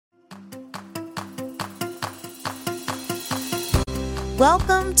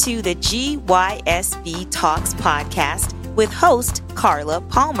Welcome to the GYSB Talks podcast with host Carla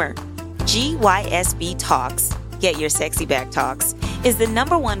Palmer. GYSB Talks, Get Your Sexy Back Talks, is the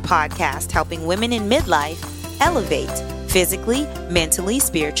 #1 podcast helping women in midlife elevate physically, mentally,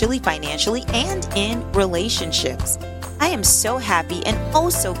 spiritually, financially, and in relationships. I am so happy and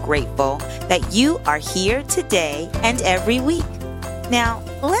oh so grateful that you are here today and every week. Now,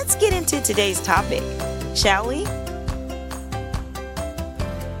 let's get into today's topic, shall we?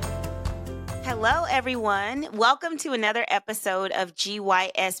 Hello, everyone. Welcome to another episode of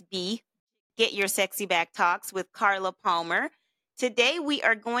GYSB, Get Your Sexy Back Talks with Carla Palmer. Today, we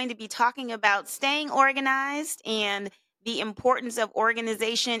are going to be talking about staying organized and the importance of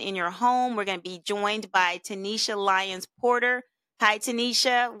organization in your home. We're going to be joined by Tanisha Lyons Porter. Hi,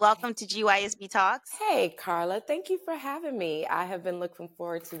 Tanisha. Welcome to GYSB Talks. Hey, Carla. Thank you for having me. I have been looking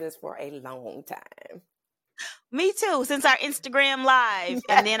forward to this for a long time. Me too, since our Instagram Live. Yes.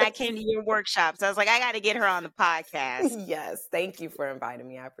 And then I came to your workshop. So I was like, I got to get her on the podcast. Yes. Thank you for inviting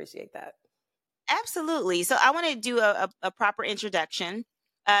me. I appreciate that. Absolutely. So I want to do a proper introduction.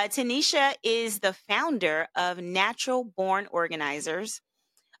 Tanisha is the founder of Natural Born Organizers.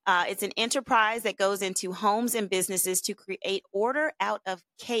 It's an enterprise that goes into homes and businesses to create order out of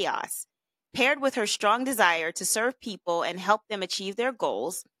chaos. Paired with her strong desire to serve people and help them achieve their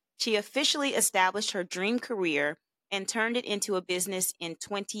goals, she officially established her dream career and turned it into a business in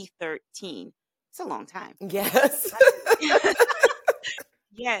 2013. It's a long time. Yes.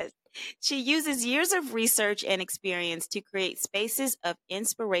 Yes. She uses years of research and experience to create spaces of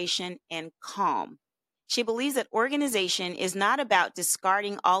inspiration and calm. She believes that organization is not about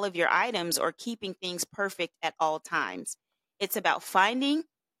discarding all of your items or keeping things perfect at all times. It's about finding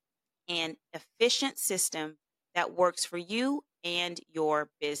an efficient system that works for you and your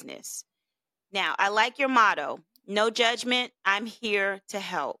business. Now, I like your motto, no judgment, I'm here to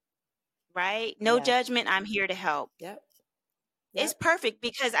help, right? No judgment, I'm here to help. Yep. It's perfect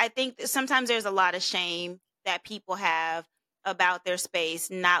because I think that sometimes there's a lot of shame that people have about their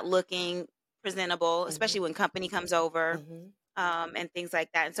space not looking presentable, especially when company comes over and things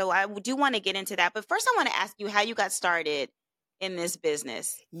like that. And so I do want to get into that. But first, I want to ask you how you got started in this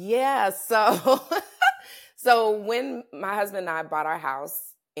business. Yeah. So when my husband and I bought our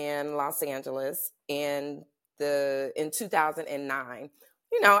house in Los Angeles in 2009,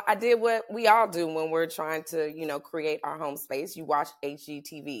 I did what we all do when we're trying to, create our home space. You watch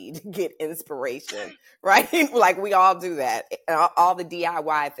HGTV to get inspiration, right? Like we all do that, all the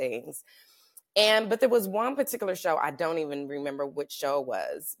DIY things. But there was one particular show, I don't even remember which show it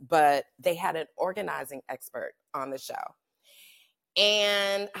was, but they had an organizing expert on the show.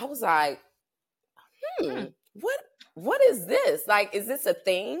 And I was like, what is this? Like, is this a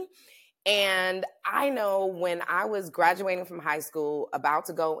thing? And I know when I was graduating from high school, about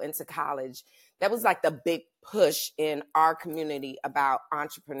to go into college, that was like the big push in our community about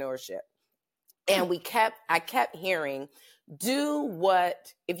entrepreneurship. And I kept hearing,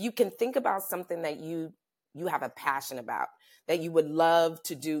 if you can think about something that you have a passion about, that you would love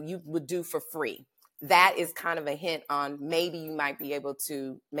to do, you would do for free. That is kind of a hint on maybe you might be able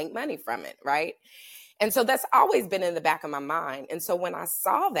to make money from it, right? And so that's always been in the back of my mind. And so when I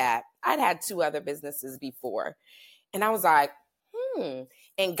saw that, I'd had 2 other businesses before. And I was like,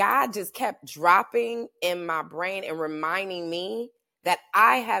 And God just kept dropping in my brain and reminding me that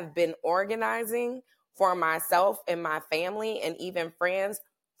I have been organizing for myself and my family and even friends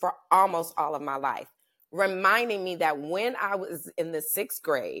for almost all of my life. Reminding me that when I was in the 6th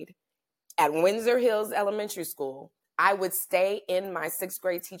grade at Windsor Hills Elementary School, I would stay in my 6th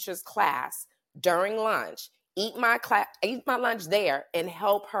grade teacher's class during lunch, eat my lunch there, and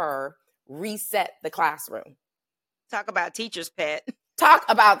help her reset the classroom. Talk about teacher's pet. Talk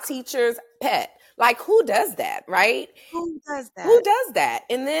about teacher's pet. Like, who does that, right? Who does that?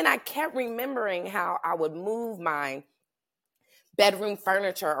 And then I kept remembering how I would move my bedroom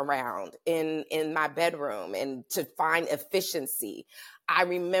furniture around in my bedroom and to find efficiency. I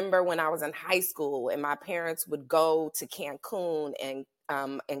remember when I was in high school and my parents would go to Cancun and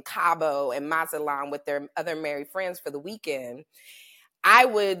Cabo and Mazatlan with their other married friends for the weekend. I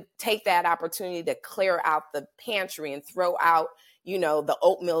would take that opportunity to clear out the pantry and throw out, the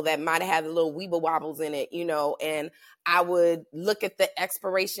oatmeal that might have had the little weeble wobbles in it, and I would look at the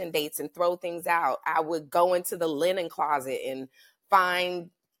expiration dates and throw things out. I would go into the linen closet and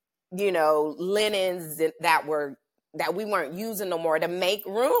find, linens that we weren't using no more to make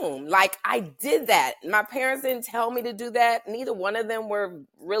room. Like, I did that. My parents didn't tell me to do that. Neither one of them were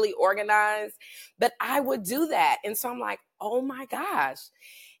really organized, but I would do that. And so I'm like, oh my gosh.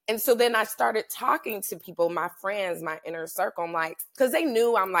 And so then I started talking to people, my friends, my inner circle. I'm like, because they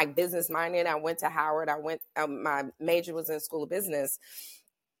knew I'm like business minded. I went to Howard. My major was in School of Business.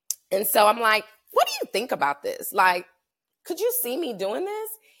 And so I'm like, what do you think about this? Like, could you see me doing this?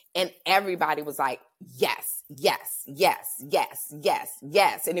 And everybody was like, yes, yes, yes, yes, yes,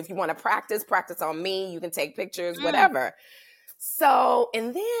 yes. And if you want to practice on me. You can take pictures, whatever. So,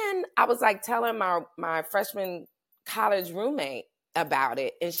 and then I was like telling my freshman college roommate about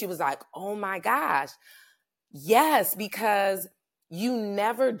it. And she was like, oh my gosh, yes, because you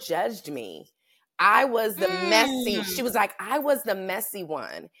never judged me. I was the messy. She was like, I was the messy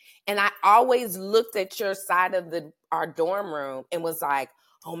one. And I always looked at your side of our dorm room and was like,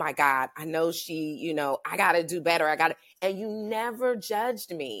 oh my God, I know she, I got to do better. And you never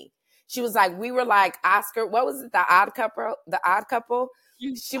judged me. She was like, we were like Oscar, what was it? The Odd Couple.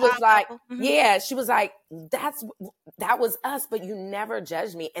 She was like, yeah, she was like, that was us, but you never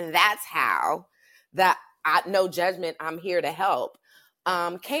judged me. And that's how that no judgment, I'm here to help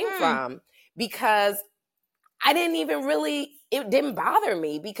came from, because I didn't even it didn't bother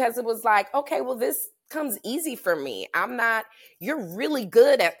me, because it was like, okay, well, this comes easy for me. You're really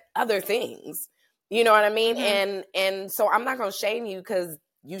good at other things. You know what I mean? And so I'm not going to shame you because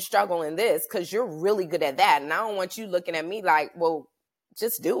you struggle in this, because you're really good at that. And I don't want you looking at me like, well,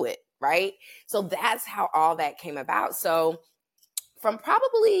 just do it. Right. So that's how all that came about. So from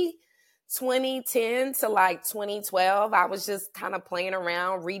probably 2010 to like 2012, I was just kind of playing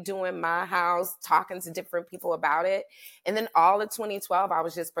around, redoing my house, talking to different people about it. And then all of 2012, I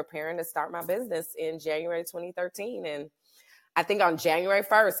was just preparing to start my business in January 2013. And I think on January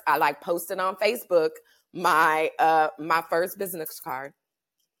 1st, I like posted on Facebook my first business card.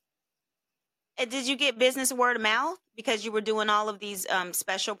 Did you get business word of mouth because you were doing all of these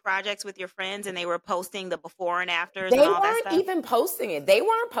special projects with your friends and they were posting the before and afters and all that stuff? They weren't even posting it. They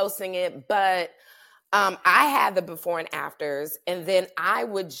weren't posting it, but I had the before and afters, and then I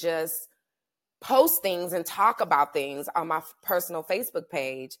would just post things and talk about things on my personal Facebook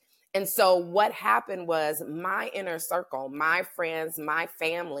page. And so what happened was my inner circle, my friends, my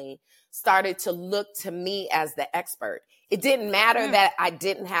family started to look to me as the expert. It didn't matter that I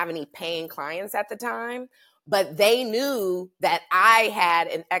didn't have any paying clients at the time, but they knew that I had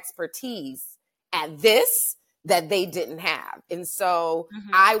an expertise at this that they didn't have. And so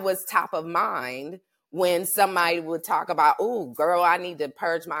I was top of mind when somebody would talk about, oh, girl, I need to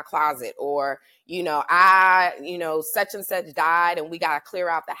purge my closet, or, such and such died and we got to clear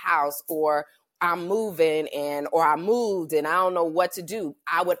out the house, or I'm moving or I moved and I don't know what to do.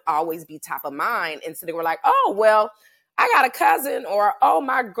 I would always be top of mind. And so they were like, oh, well, I got a cousin, or, oh,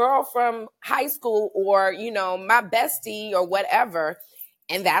 my girl from high school, or, my bestie or whatever.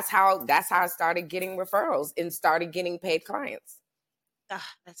 And that's how I started getting referrals and started getting paid clients. Oh,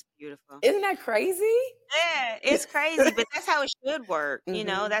 that's beautiful. Isn't that crazy? Yeah, it's crazy, but that's how it should work.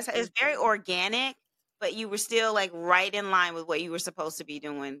 It's very organic, but you were still like right in line with what you were supposed to be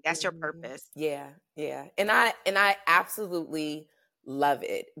doing. That's your purpose. Yeah. Yeah. And I absolutely love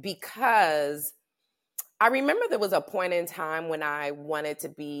it, because I remember there was a point in time when I wanted to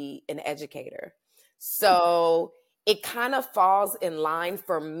be an educator. So it kind of falls in line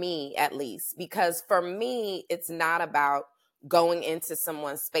for me, at least, because for me, it's not about going into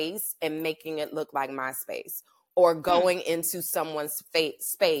someone's space and making it look like my space, or going into someone's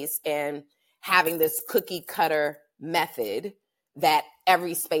space and having this cookie cutter method that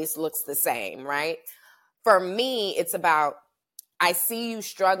every space looks the same, right? For me, it's about, I see you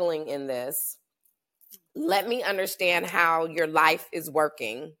struggling in this. Let me understand how your life is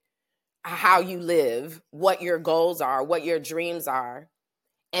working, how you live, what your goals are, what your dreams are.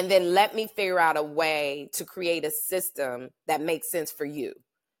 And then let me figure out a way to create a system that makes sense for you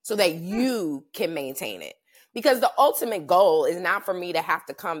so that you can maintain it. Because the ultimate goal is not for me to have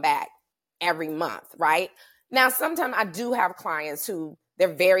to come back every month, right? Now, sometimes I do have clients who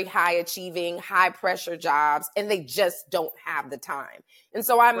they're very high achieving, high pressure jobs, and they just don't have the time. And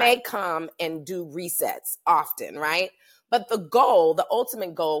so I may come and do resets often, right? But the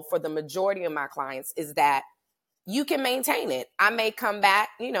ultimate goal for the majority of my clients is that you can maintain it. I may come back,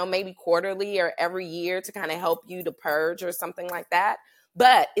 maybe quarterly or every year to kind of help you to purge or something like that.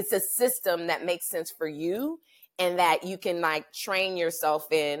 But it's a system that makes sense for you and that you can like train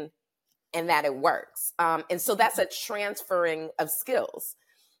yourself in, and that it works. And so that's a transferring of skills.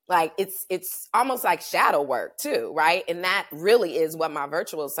 Like it's almost like shadow work too, right? And that really is what my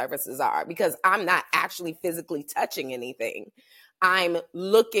virtual services are, because I'm not actually physically touching anything. I'm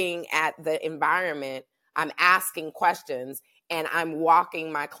looking at the environment, I'm asking questions, and I'm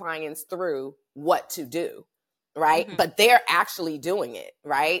walking my clients through what to do. right? Mm-hmm. But they're actually doing it,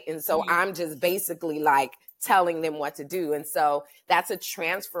 right? And so Mm-hmm. I'm just basically like telling them what to do. And so that's a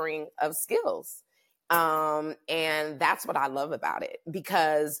transferring of skills. And that's what I love about it,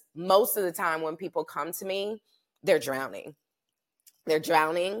 because most of the time when people come to me, they're drowning. They're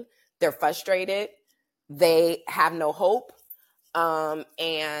drowning. They're frustrated. They have no hope.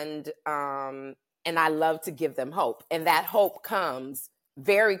 And I love to give them hope. And that hope comes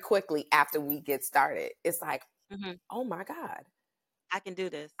very quickly after we get started. It's like, Mm-hmm. oh my God, I can do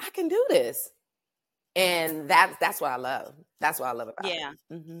this. I can do this. And that's what I love. That's what I love about Yeah.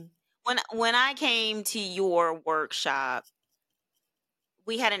 it. Mm-hmm. When I came to your workshop,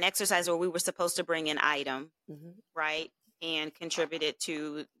 we had an exercise where we were supposed to bring an item, Mm-hmm. right? And contribute it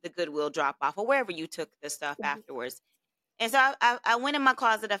to the Goodwill drop off or wherever you took the stuff Mm-hmm. afterwards. And so I went in my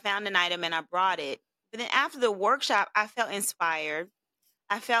closet, I found an item and I brought it. But then after the workshop, I felt inspired.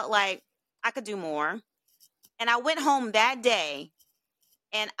 I felt like I could do more. And I went home that day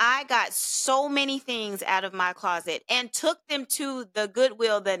and I got so many things out of my closet and took them to the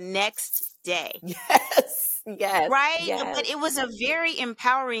Goodwill the next day. Yes. Yes. Right? Yes. But it was a very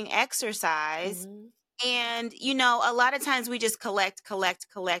empowering exercise. Mm-hmm. And, a lot of times we just collect,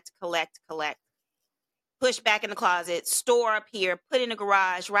 push back in the closet, store up here, put in the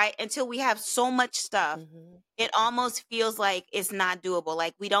garage, right? Until we have so much stuff, Mm-hmm. it almost feels like it's not doable.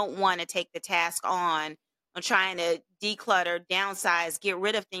 Like we don't want to take the task on trying to declutter, downsize, get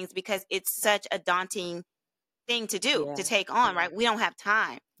rid of things because it's such a daunting thing to do, Yeah. to take on, right? We don't have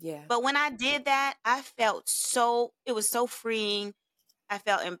time. Yeah. But when I did that, I felt it was so freeing. I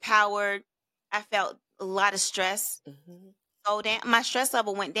felt empowered. I felt a lot of stress Mm-hmm. go down. My stress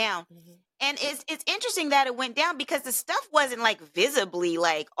level went down. Mm-hmm. And it's interesting that it went down because the stuff wasn't like visibly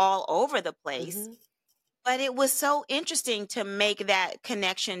like all over the place. Mm-hmm. But it was so interesting to make that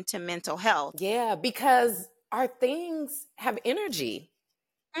connection to mental health. Yeah, because our things have energy.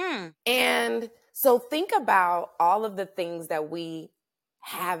 Mm. And so think about all of the things that we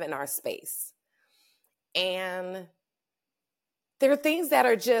have in our space. And there are things that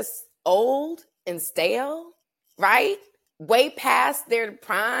are just old and stale, right? Way past their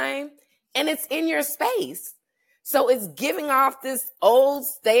prime, and it's in your space. So it's giving off this old,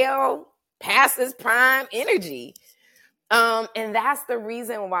 stale, past its prime energy. And that's the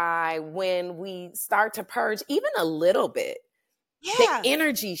reason why when we start to purge even a little bit, the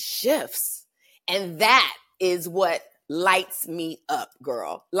energy shifts. And that is what lights me up,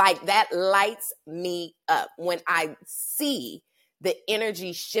 girl. Like that lights me up when I see the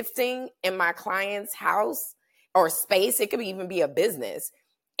energy shifting in my client's house or space. It could even be a business.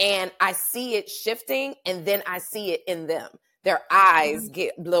 And I see it shifting, and then I see it in them. Their eyes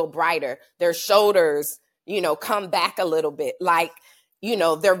get a little brighter. Their shoulders, come back a little bit. Like,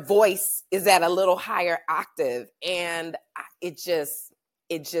 their voice is at a little higher octave. And it just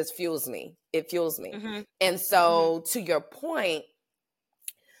fuels me. It fuels me. Mm-hmm. And so to your point,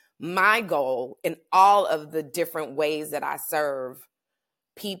 my goal in all of the different ways that I serve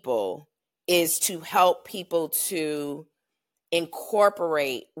people is to help people to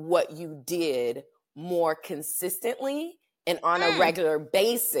incorporate what you did more consistently and on a regular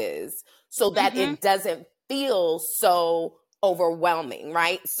basis so that it doesn't feel so overwhelming,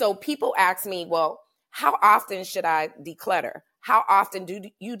 right? So people ask me, well, how often should I declutter? How often do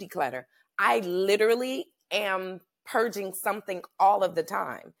you declutter? I literally am purging something all of the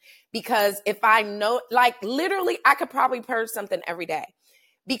time, because if I know, like literally, I could probably purge something every day.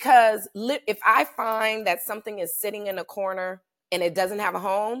 Because if I find that something is sitting in a corner and it doesn't have a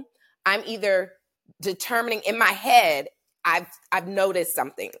home, I'm either determining in my head, I've noticed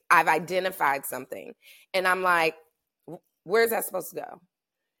something, I've identified something, and I'm like, where's that supposed to go?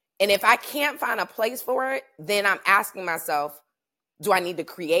 And if I can't find a place for it, then I'm asking myself, do I need to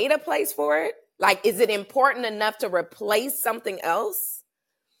create a place for it? Like, is it important enough to replace something else?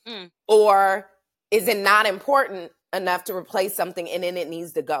 Or is it not important enough to replace something and then it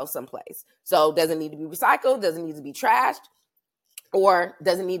needs to go someplace? So does it need to be recycled? Does it need to be trashed? Or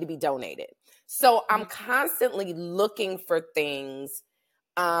does it need to be donated? So I'm constantly looking for things.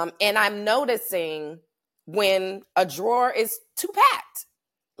 And I'm noticing when a drawer is too packed,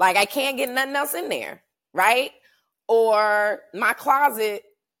 like I can't get nothing else in there, right? Or my closet,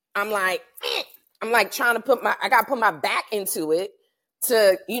 I'm like trying to I got to put my back into it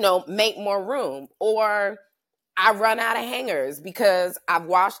to, make more room. Or I run out of hangers because I've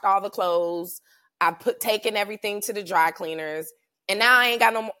washed all the clothes. I've taken everything to the dry cleaners, and now I ain't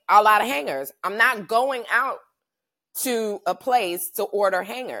got a lot of hangers. I'm not going out to a place to order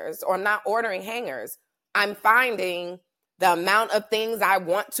hangers, or I'm not ordering hangers. I'm finding the amount of things I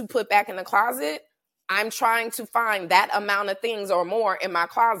want to put back in the closet. I'm trying to find that amount of things or more in my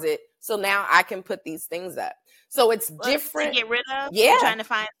closet. So now I can put these things up. So it's different. To get rid of? Yeah. You're trying to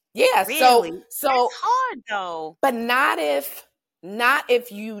find. Yeah. Really? So That's hard though. But not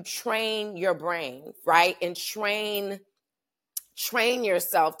if you train your brain, right? And train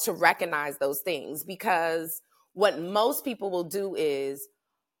yourself to recognize those things, because what most people will do is,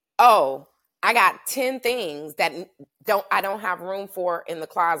 oh, I got 10 things that I don't have room for in the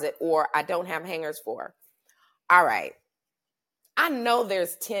closet, or I don't have hangers for. All right. I know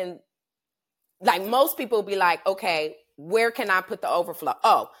there's 10. Like, most people will be like, okay, where can I put the overflow?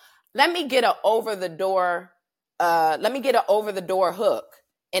 Oh, let me get an over the door hook,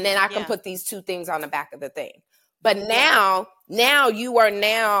 and then I can put these 2 things on the back of the thing. But now you are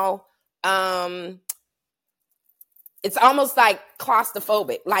it's almost like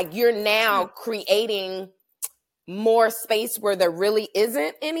claustrophobic. Like, you're now creating more space where there really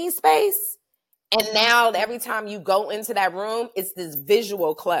isn't any space. And now every time you go into that room, it's this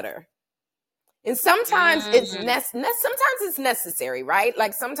visual clutter. And sometimes it's necessary, right?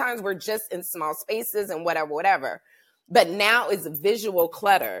 Like, sometimes we're just in small spaces and whatever. But now it's visual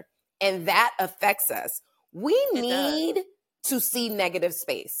clutter, and that affects us. We need to see negative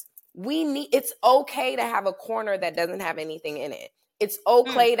space. It's okay to have a corner that doesn't have anything in it. It's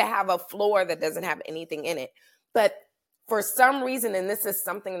okay to have a floor that doesn't have anything in it. But for some reason, and this is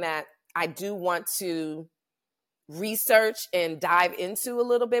something that I do want to research and dive into a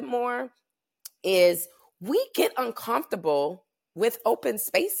little bit more, is we get uncomfortable with open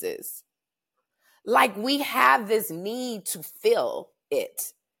spaces. Like, we have this need to fill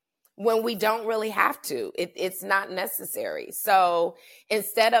it when we don't really have to. It's not necessary. So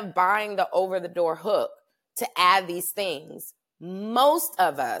instead of buying the over-the-door hook to add these things, most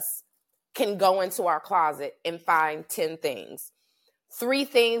of us can go into our closet and find 10 things. 3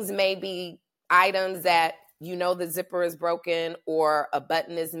 things may be items that, you know, the zipper is broken, or a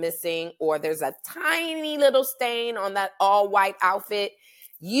button is missing, or there's a tiny little stain on that all white outfit.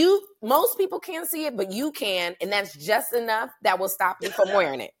 Most people can't see it, but you can. And that's just enough that will stop you from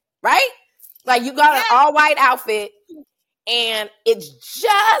wearing it, right? Like, you got an all white outfit, and it's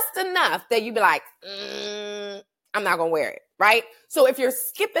just enough that you be like, I'm not going to wear it, right? So if you're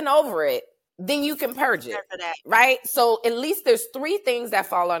skipping over it, then you can purge it, right? So at least there's 3 things that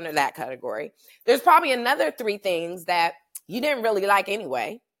fall under that category. There's probably another 3 things that you didn't really like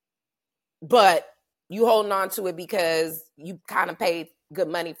anyway, but you holding on to it because you kind of paid good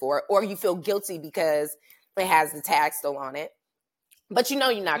money for it, or you feel guilty because it has the tag still on it. But you know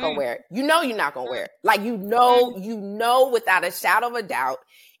you're not going to wear it. You know you're not going to wear it. Like, you know without a shadow of a doubt,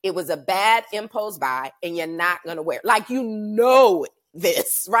 it was a bad impulse buy, and you're not going to wear it. Like, you know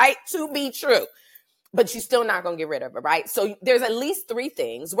this, right? To be true. But you're still not going to get rid of it, right? So there's at least 3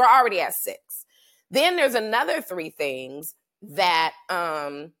 things. We're already at 6. Then there's another 3 things that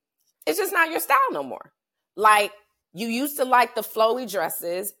it's just not your style no more. Like, you used to like the flowy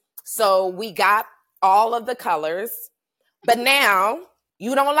dresses, so we got all of the colors. But now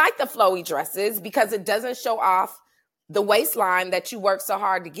you don't like the flowy dresses because it doesn't show off the waistline that you worked so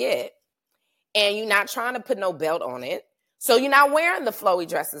hard to get. And you're not trying to put no belt on it. So you're not wearing the flowy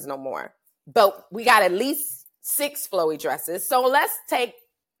dresses no more. But we got at least 6 flowy dresses. So let's take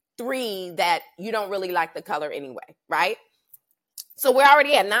 3 that you don't really like the color anyway, right? So we're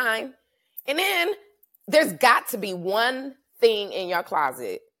already at 9. And then there's got to be one thing in your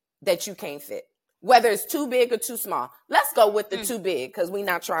closet that you can't fit, whether it's too big or too small. Let's go with the too big, because we're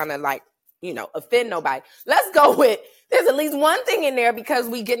not trying to offend nobody. Let's go with, there's at least one thing in there, because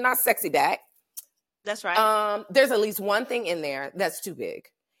we getting our sexy back. That's right. There's at least one thing in there that's too big.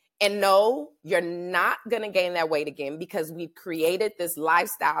 And no, you're not going to gain that weight again, because we've created this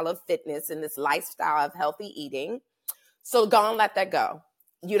lifestyle of fitness and this lifestyle of healthy eating. So go and let that go.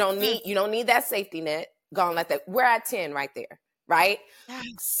 You don't need that safety net. Go and let that. We're at 10 right there, right?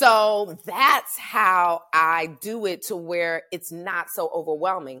 So that's how I do it, to where it's not so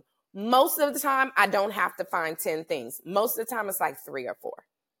overwhelming. Most of the time, I don't have to find 10 things. Most of the time, it's like 3 or 4.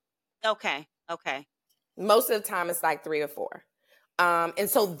 Okay. Most of the time, it's like 3 or 4. And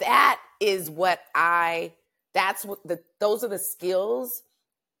so that is those are the skills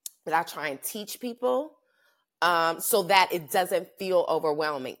that I try and teach people, so that it doesn't feel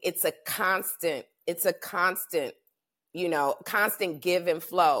overwhelming. It's a constant, constant give and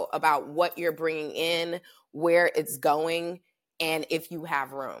flow about what you're bringing in, where it's going, and if you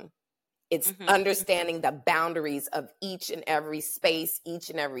have room. It's understanding the boundaries of each and every space, each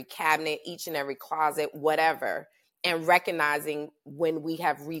and every cabinet, each and every closet, whatever, and recognizing when we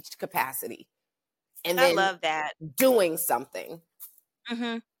have reached capacity. And then I love that. Doing something.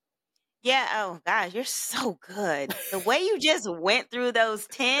 Mm-hmm. Yeah. Oh gosh, you're so good. The way you just went through those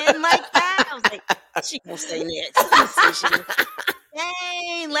 10 like that, I was like, she gonna say next. Let's see, she gonna,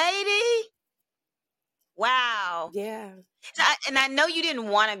 dang, lady. Wow. Yeah. So and I know you didn't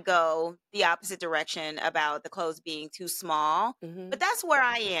want to go the opposite direction about the clothes being too small, Mm-hmm. but that's where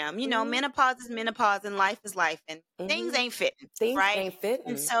I am. Mm-hmm. Menopause is menopause and life is life, and things Mm-hmm. ain't fitting, Things right? ain't And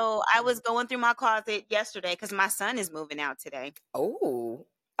fitting. so I was going through my closet yesterday because my son is moving out today. Oh,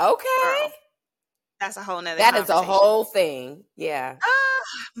 okay. Girl, that's a whole nother That is a conversation. whole thing. Yeah.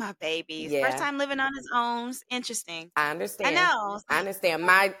 Ah, my babies. First Yeah. time living on his own. It's interesting. I I understand. know. It's I like, understand.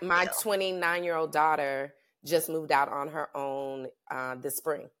 My 29-year-old daughter just moved out on her own this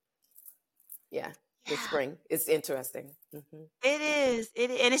spring. Yeah. This yeah, spring. It's interesting. Mm-hmm. it is.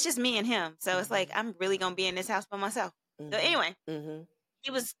 And it's just me and him. So it's like, Mm-hmm. I'm really going to be in this house by myself. So Mm-hmm. anyway, Mm-hmm.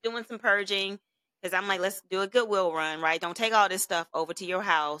 he was doing some purging because I'm like, let's do a Goodwill run, right? Don't take all this stuff over to your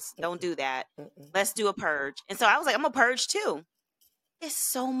house. Don't do that. Mm-mm. Let's do a purge. And so I was like, I'm going to purge too. There's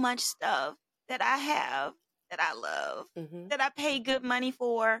so much stuff that I have that I love, Mm-hmm. that I pay good money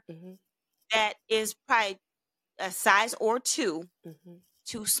for, Mm-hmm. that is probably a size or two Mm-hmm.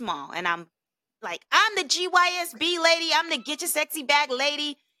 too small. And I'm like, I'm the GYSB lady. I'm the get your sexy back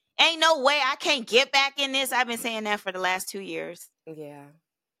lady. Ain't no way I can't get back in this. I've been saying that for the last 2 years. Yeah.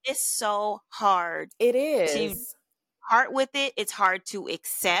 It's so hard It to is. part with it. It's hard to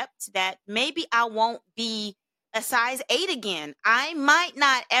accept that maybe I won't be a size 8 again. I might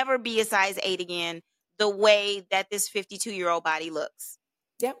not ever be a size 8 again the way that this 52-year-old body looks.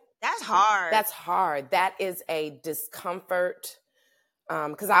 Yep. That's hard. That's hard. That is a discomfort.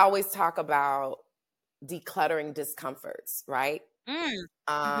 Because I always talk about decluttering discomforts, right?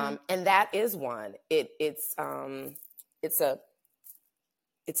 Mm-hmm. And that is one. It's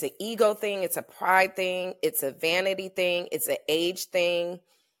an ego thing, it's a pride thing, it's a vanity thing, it's an age thing,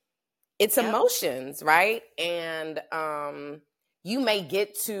 it's Yep. emotions, right? And you may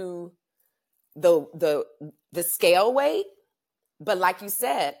get to the scale weight, but like you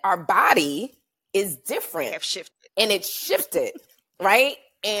said, our body is They different have shifted. and it's shifted, right?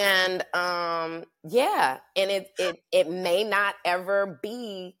 And yeah, and it may not ever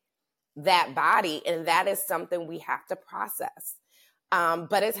be that body, and that is something we have to process.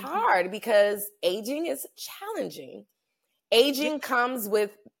 But it's hard because aging is challenging. Aging comes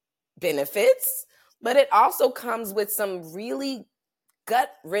with benefits, but it also comes with some really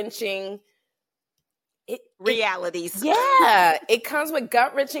gut-wrenching realities. Yeah, it comes with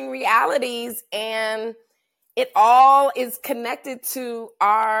gut-wrenching realities, and it all is connected to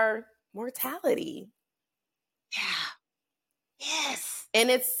our mortality. Yeah. Yes. And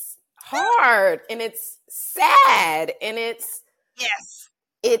it's hard, and it's sad, and Yes.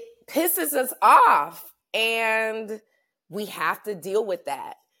 it pisses us off, and we have to deal with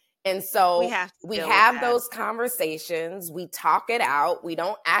that. And so we have those conversations. We talk it out. We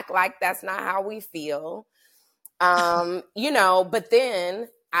don't act like that's not how we feel. But then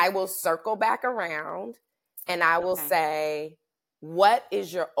I will circle back around and I will say, what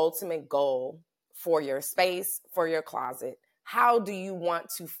is your ultimate goal for your space, for your closet? How do you want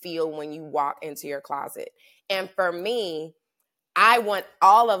to feel when you walk into your closet? And for me, I want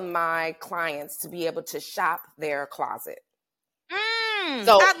all of my clients to be able to shop their closet.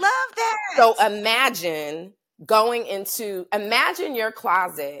 So I love that. So imagine your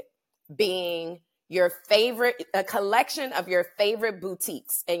closet being a collection of your favorite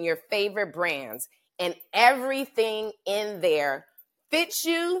boutiques and your favorite brands, and everything in there fits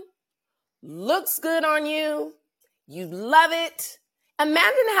you, looks good on you, you love it.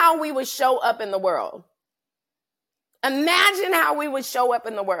 Imagine how we would show up in the world. Imagine how we would show up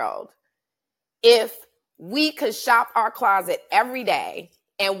in the world if we could shop our closet every day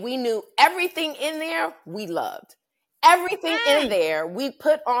and we knew everything in there we loved. Everything in there we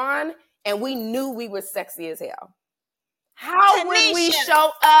put on and we knew we were sexy as hell. How would we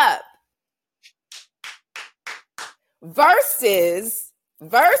show up? Versus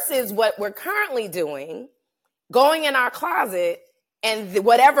what we're currently doing, going in our closet and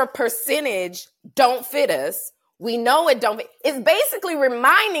whatever percentage don't fit us, we know it don't fit. It's basically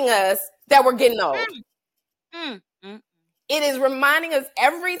reminding us that we're getting old. It is reminding us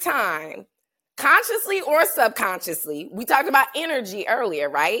every time, consciously or subconsciously. We talked about energy earlier,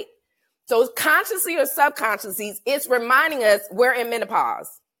 right? So consciously or subconsciously, it's reminding us we're in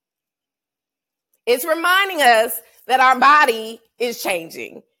menopause. It's reminding us that our body is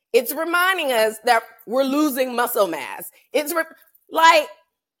changing. It's reminding us that we're losing muscle mass. It's why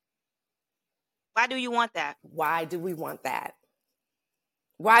do you want that? Why do we want that?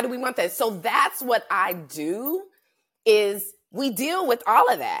 Why do we want that? So that's what I do, is we deal with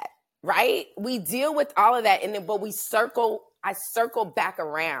all of that. right? We deal with all of that. And then, but I circle back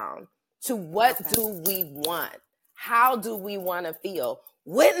around to what do we want? How do we want to feel?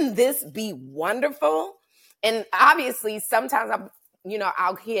 Wouldn't this be wonderful? And obviously sometimes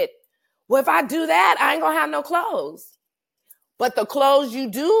I'll hit, well, if I do that, I ain't gonna have no clothes. But the clothes you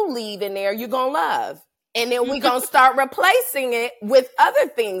do leave in there, you're gonna love. And then we're gonna start replacing it with other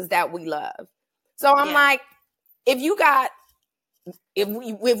things that we love. So I'm like, if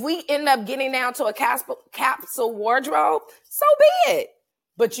we end up getting down to a capsule wardrobe, so be it.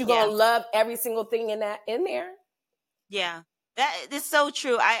 But you're gonna love every single thing in there. Yeah, that is so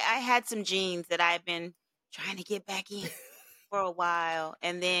true. I had some jeans that I've been trying to get back in for a while,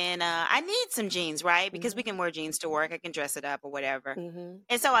 and then I need some jeans, right? Because we can wear jeans to work. I can dress it up or whatever.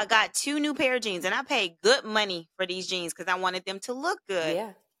 And so I got 2 new pair of jeans, and I paid good money for these jeans because I wanted them to look good.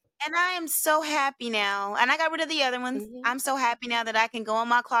 Yeah. And I am so happy now. And I got rid of the other ones. I'm so happy now that I can go in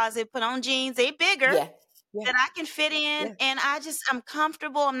my closet, put on jeans. They bigger that I can fit in. Yeah. And I'm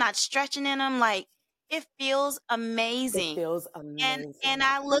comfortable. I'm not stretching in them. Like, it feels amazing. It feels amazing. And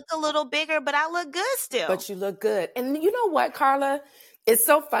I look a little bigger, but I look good still. But you look good. And you know what, Carla? It's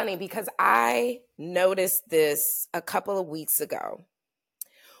so funny because I noticed this a couple of weeks ago.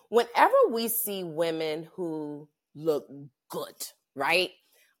 Whenever we see women who look good, right?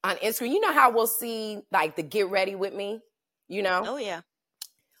 On Instagram, you know how we'll see like the get ready with me, you know? Oh, yeah.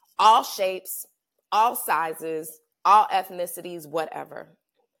 All shapes, all sizes, all ethnicities, whatever.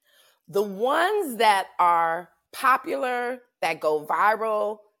 The ones that are popular, that go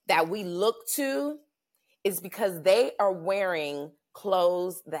viral, that we look to is because they are wearing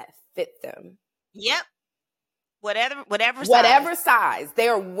clothes that fit them. Yep. Whatever size.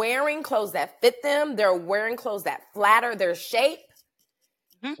 They're wearing clothes that fit them. They're wearing clothes that flatter their shape.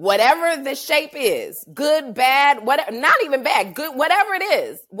 Whatever the shape is, good, bad, whatever, not even bad, good, whatever it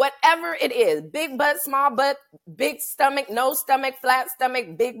is, big butt, small butt, big stomach, no stomach, flat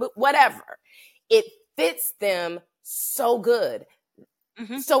stomach, big butt, whatever. It fits them so good.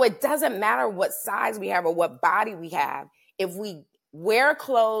 So it doesn't matter what size we have or what body we have. If we wear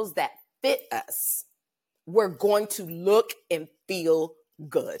clothes that fit us, we're going to look and feel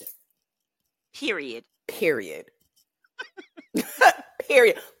good. Period. Period.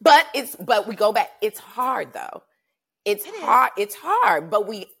 But we go back. It's hard though. It's hard, but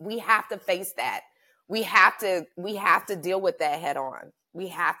we have to face that. We have to deal with that head on. We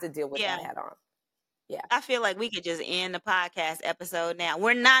have to deal with that head on. Yeah. I feel like we could just end the podcast episode now.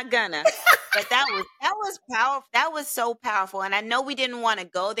 We're not gonna. But that was powerful. That was so powerful. And I know we didn't want to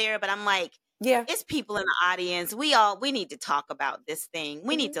go there, but I'm like, it's people in the audience. We need to talk about this thing.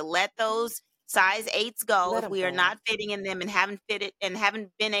 We need to let those size 8s go if we are not fitting in them and haven't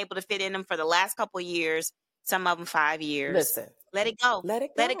been able to fit in them for the last couple of years, some of them 5 years. Listen, let it go. Let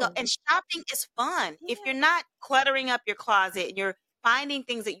it go. And shopping is fun. If you're not cluttering up your closet and you're finding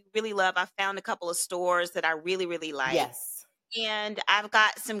things that you really love. I found a couple of stores that I really, really like. Yes. And I've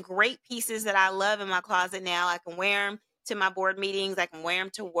got some great pieces that I love in my closet now. I can wear them to my board meetings. I can wear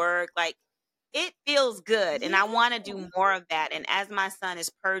them to work. Like, it feels good. And I want to do more of that. And as my son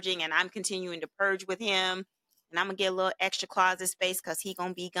is purging and I'm continuing to purge with him, and I'm going to get a little extra closet space because he's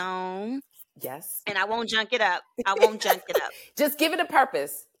going to be gone. Yes. And I won't junk it up. Just give it a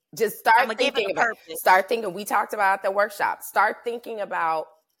purpose. Just start thinking about it. Start thinking. We talked about at the workshop. Start thinking about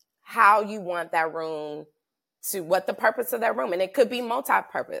how you want that room to, what the purpose of that room. And it could be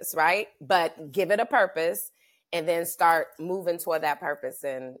multi-purpose, right? But give it a purpose and then start moving toward that purpose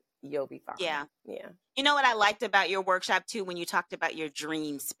and you'll be fine. Yeah. Yeah. You know what I liked about your workshop too, when you talked about your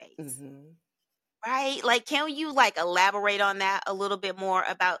dream space, right? Like, can you elaborate on that a little bit more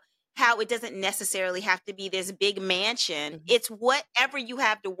about how it doesn't necessarily have to be this big mansion. It's whatever you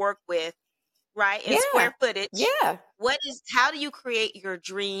have to work with, right? In square footage. Yeah. How do you create your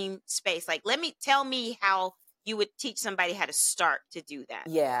dream space? Like, tell me how you would teach somebody how to start to do that.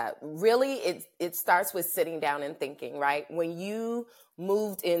 Yeah, really, it starts with sitting down and thinking, right? When you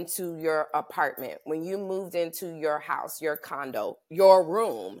moved into your apartment, when you moved into your house, your condo, your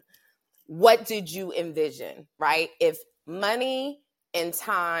room, what did you envision, right? If money and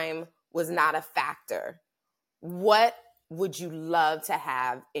time was not a factor, what would you love to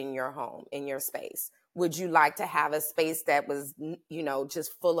have in your home, in your space? Would you like to have a space that was,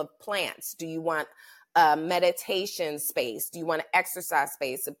 just full of plants? Do you want a meditation space? Do you want an exercise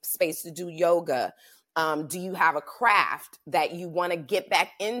space, a space to do yoga? Do you have a craft that you want to get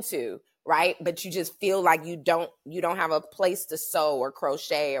back into, right? But you just feel like you don't have a place to sew or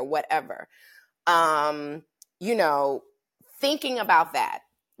crochet or whatever. Thinking about that,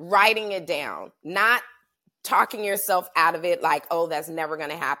 writing it down, not talking yourself out of it like, oh, that's never going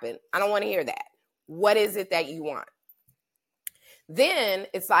to happen. I don't want to hear that. What is it that you want? Then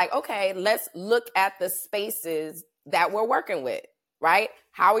it's like, okay, let's look at the spaces that we're working with, right?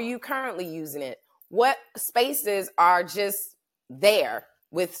 How are you currently using it? What spaces are just there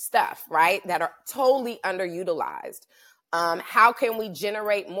with stuff, right? That are totally underutilized. How can we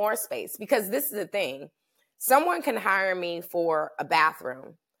generate more space? Because this is the thing. Someone can hire me for a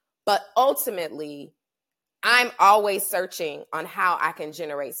bathroom, but ultimately, I'm always searching on how I can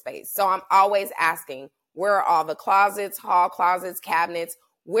generate space. So I'm always asking, where are all the closets, hall closets, cabinets?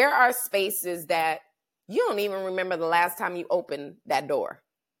 Where are spaces that you don't even remember the last time you opened that door,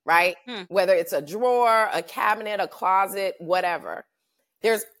 right? Whether it's a drawer, a cabinet, a closet, whatever.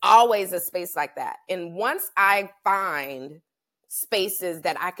 There's always a space like that. And once I find spaces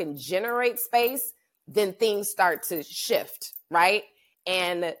that I can generate space, then things start to shift, right?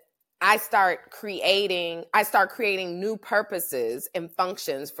 And I start creating new purposes and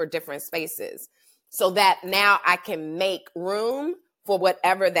functions for different spaces so that now I can make room for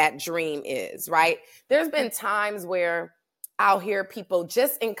whatever that dream is, right? There's been times where I'll hear people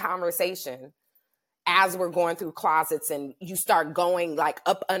just in conversation as we're going through closets and you start going like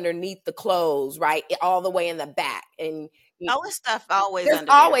up underneath the clothes, right? All the way in the back. And always stuff always there's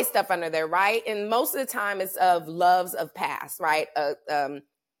under always there. stuff under there, right? And most of the time it's of loves of past, right? A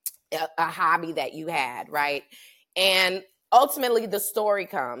hobby that you had, right? And ultimately the story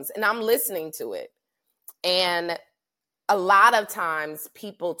comes and I'm listening to it. And a lot of times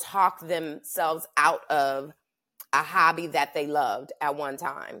people talk themselves out of a hobby that they loved at one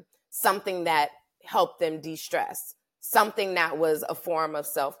time, something that helped them de-stress, something that was a form of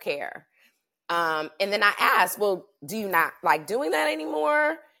self-care. And then I asked, well, do you not like doing that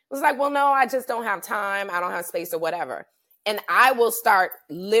anymore? It was like, well, no, I just don't have time. I don't have space or whatever. And I will start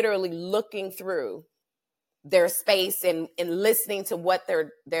literally looking through their space and listening to what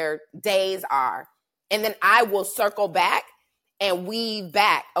their days are. And then I will circle back and weave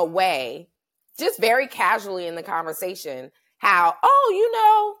back away, just very casually in the conversation, how,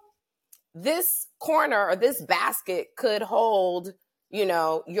 this corner or this basket could hold,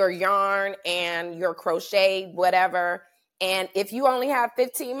 your yarn and your crochet, whatever. And if you only have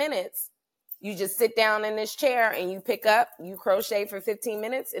 15 minutes, you just sit down in this chair and you pick up, you crochet for 15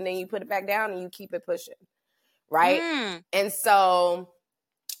 minutes and then you put it back down and you keep it pushing, right? And so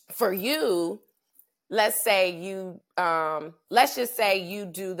for you, let's just say you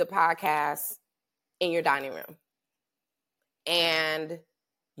do the podcast in your dining room and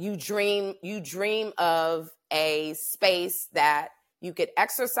you dream of a space that you could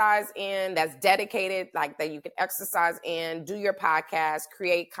exercise in, that's dedicated, like that you could exercise in, do your podcast,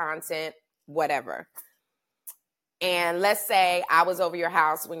 create content, whatever. And let's say I was over your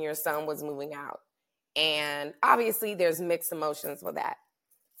house when your son was moving out. And obviously there's mixed emotions with that.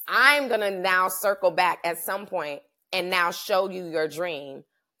 I'm going to now circle back at some point and now show you your dream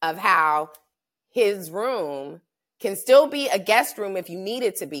of how his room can still be a guest room if you need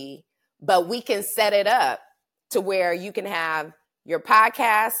it to be, but we can set it up to where you can have your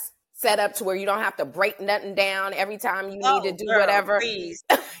podcast set up to where you don't have to break nothing down every time you need to do whatever. Please.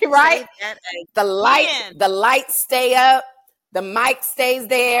 Right? The lights stay up, the mic stays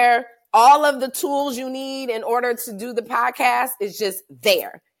there, all of the tools you need in order to do the podcast is just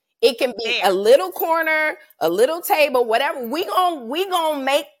there. It can be a little corner, a little table, whatever. We gonna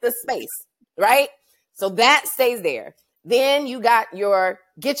make the space, right? So that stays there. Then you got your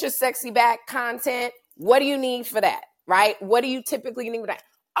Get Your Sexy Back content. What do you need for that, right? What do you typically need for that?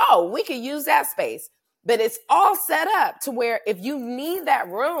 Oh, we could use that space. But it's all set up to where if you need that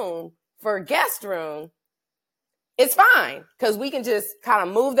room for a guest room, it's fine because we can just kind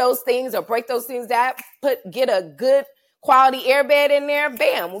of move those things or break those things down, get a good quality airbed in there.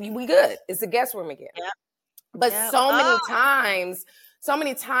 Bam, we good. It's a guest room again. Yep. But so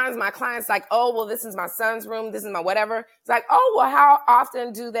many times my clients like, oh, well, this is my son's room. This is my whatever. It's like, oh, well, how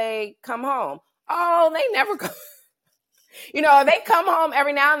often do they come home? Oh, they never come. They come home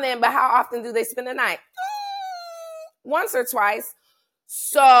every now and then, but how often do they spend the night? Once or twice.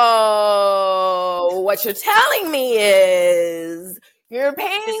 So what you're telling me is you're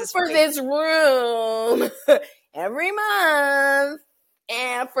paying for this room every month.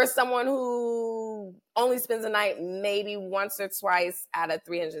 And for someone who only spends a night maybe once or twice out of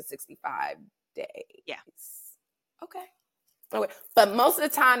 365 days. Yeah. Okay. But most of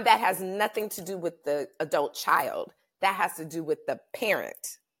the time that has nothing to do with the adult child. That has to do with the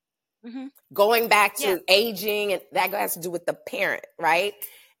parent. Mm-hmm. Going back to aging, and that has to do with the parent, right?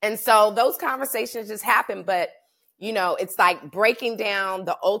 And so those conversations just happen, but it's like breaking down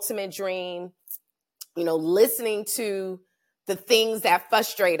the ultimate dream listening to the things that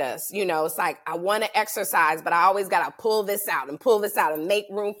frustrate us. It's like, I want to exercise, but I always got to pull this out and make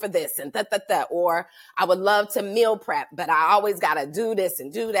room for this and that. Or I would love to meal prep, but I always got to do this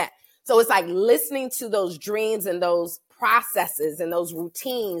and do that. So it's like listening to those dreams and those processes and those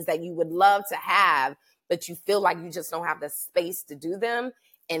routines that you would love to have, but you feel like you just don't have the space to do them.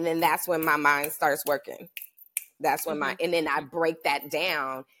 And then that's when my mind starts working. That's when and then I break that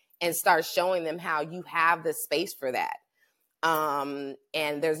down and start showing them how you have the space for that. And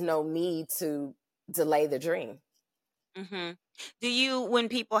there's no need to delay the dream. Mm-hmm. Do you, when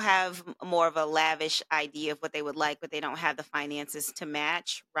people have more of a lavish idea of what they would like, but they don't have the finances to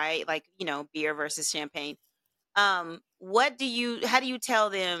match, right? Like, beer versus champagne. How do you tell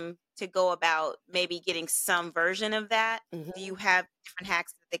them to go about maybe getting some version of that? Mm-hmm. Do you have different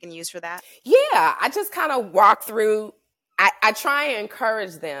hacks that they can use for that? Yeah, I just kind of walk through. I try and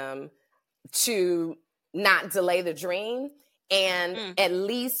encourage them to not delay the dream and at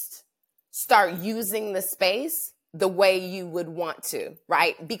least start using the space the way you would want to,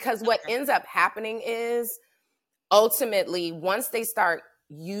 right? Because what ends up happening is ultimately once they start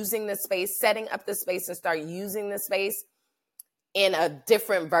using the space, setting up the space and start using the space in a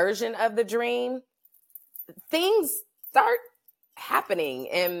different version of the dream, things start happening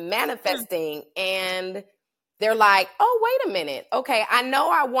and manifesting and they're like, oh, wait a minute. Okay, I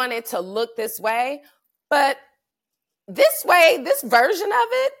know I want it to look this way, but this way, this version of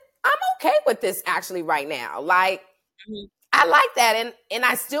it, I'm okay with this actually right now. Like, I like that and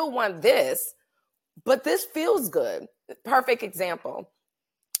I still want this, but this feels good. Perfect example.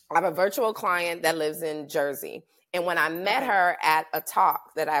 I have a virtual client that lives in Jersey. And when I met her at a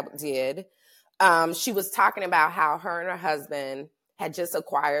talk that I did, she was talking about how her and her husband had just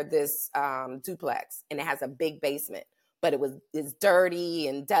acquired this duplex and it has a big basement, but it's dirty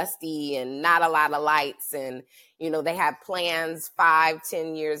and dusty and not a lot of lights. And, they have plans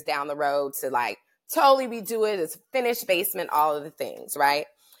 5-10 years down the road to like totally redo it. It's a finished basement, all of the things. Right.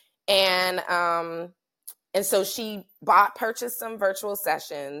 And so she purchased some virtual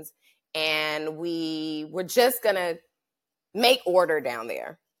sessions and we were just going to make order down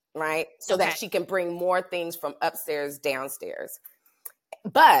there. Right. So that she can bring more things from upstairs, downstairs.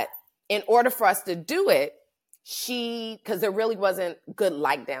 But in order for us to do it, because there really wasn't good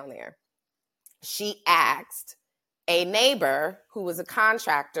light down there, she asked a neighbor who was a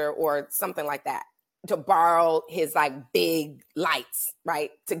contractor or something like that to borrow his like big lights,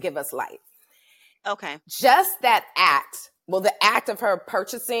 right, to give us light. Okay. Just that act, the act of her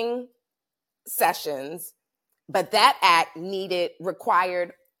purchasing sessions, but that act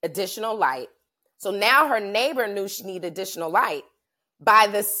required additional light. So now her neighbor knew she needed additional light. By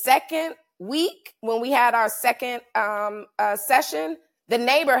the second week, when we had our second session, the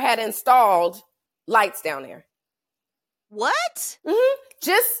neighbor had installed lights down there. What? Mm-hmm.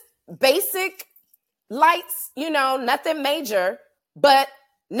 Just basic lights, nothing major, but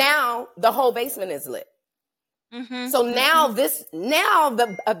now the whole basement is lit. Mm-hmm. So now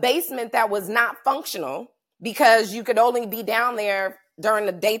a basement that was not functional because you could only be down there during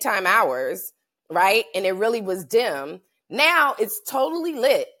the daytime hours, right? And it really was dim. Now it's totally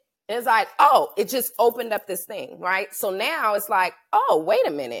lit. And it's like, oh, it just opened up this thing, right? So now it's like, oh, wait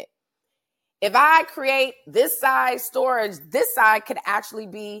a minute. If I create this size storage, this side could actually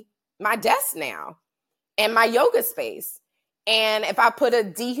be my desk now and my yoga space. And if I put a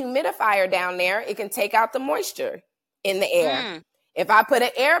dehumidifier down there, it can take out the moisture in the air. If I put an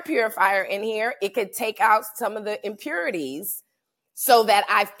air purifier in here, it could take out some of the impurities so that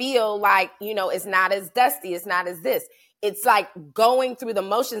I feel like, it's not as dusty, it's not as this. It's like going through the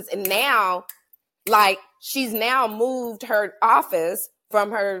motions. And now, like, she's now moved her office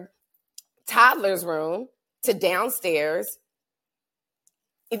from her toddler's room to downstairs.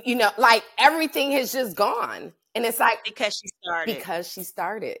 Like everything has just gone. And it's like, because she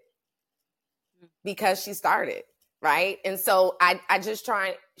started. Right. And so I just try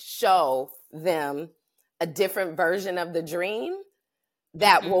and show them a different version of the dream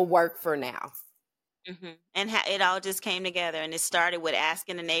that will work for now. Mm-hmm. And it all just came together and it started with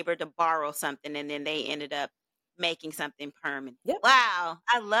asking a neighbor to borrow something. And then they ended up making something permanent. Yep. Wow.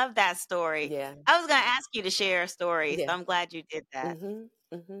 I love that story. Yeah. I was going to ask you to share a story. Yeah. So I'm glad you did that.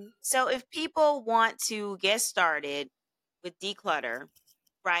 Mm-hmm. Mm-hmm. So if people want to get started with declutter,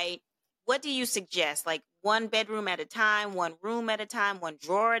 right? What do you suggest? Like one bedroom at a time, one room at a time, one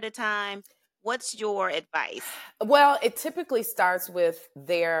drawer at a time? What's your advice? Well, it typically starts with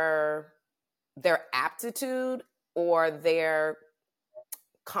their aptitude or their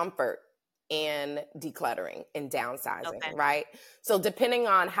comfort and decluttering and downsizing, Okay. right? So depending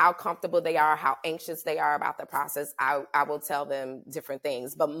on how comfortable they are, how anxious they are about the process, I will tell them different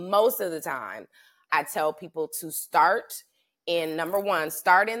things. But most of the time, I tell people to start in, number one,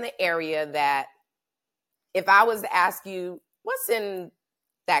 start in the area that, if I was to ask you, what's in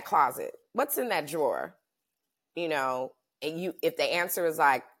that closet? What's in that drawer? You know, and if the answer is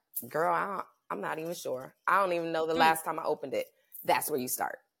like, girl, I'm not even sure. I don't even know the last time I opened it. That's where you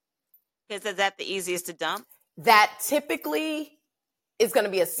start. Is that the easiest to dump? That typically is going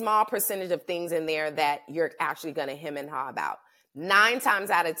to be a small percentage of things in there that you're actually going to hem and haw about. 9 times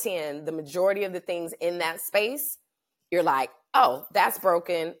out of 10, the majority of the things in that space, you're like, oh, that's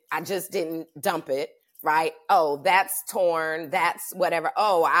broken. I just didn't dump it, right? Oh, that's torn. That's whatever.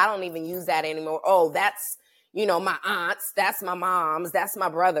 Oh, I don't even use that anymore. Oh, that's, my aunt's. That's my mom's. That's my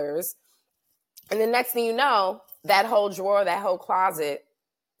brother's. And the next thing you know, that whole drawer, that whole closet,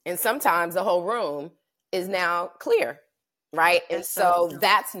 and sometimes the whole room is now clear, right? And so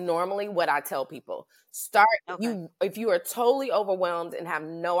that's normally what I tell people. Start, if you are totally overwhelmed and have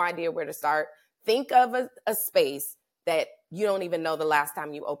no idea where to start, think of a space that you don't even know the last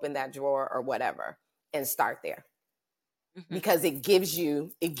time you opened that drawer or whatever, and start there. Mm-hmm. Because it gives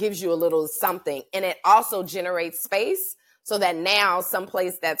you a little something, and it also generates space so that now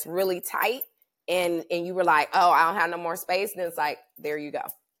someplace that's really tight and you were like, oh, I don't have no more space. And it's like, there you go.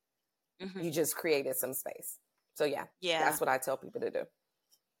 Mm-hmm. You just created some space. So yeah, that's what I tell people to do.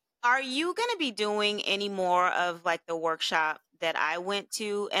 Are you going to be doing any more of like the workshop that I went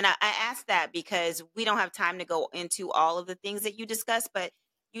to? And I asked that because we don't have time to go into all of the things that you discussed, but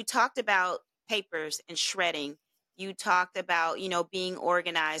you talked about papers and shredding. You talked about, being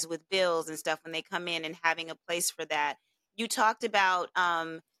organized with bills and stuff when they come in and having a place for that. You talked about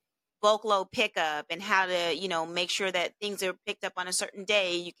bulk load pickup and how to, make sure that things are picked up on a certain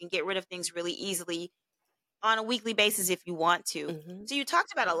day. You can get rid of things really easily on a weekly basis if you want to. Mm-hmm. So you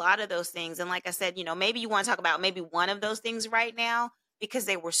talked about a lot of those things. And like I said, maybe you want to talk about maybe one of those things right now because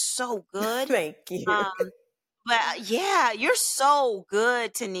they were so good. Thank you. But yeah, you're so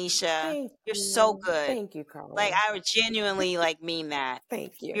good, Tanisha. You're so good. Thank you, Carla. Like, I would genuinely mean that.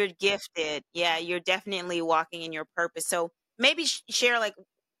 Thank you. You're gifted. Yeah, you're definitely walking in your purpose. So maybe share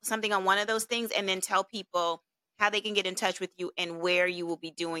something on one of those things and then tell people how they can get in touch with you and where you will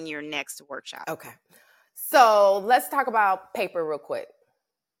be doing your next workshop. Okay. So let's talk about paper real quick.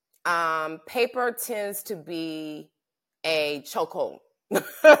 Paper tends to be a chokehold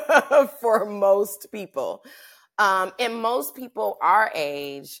for most people. And most people our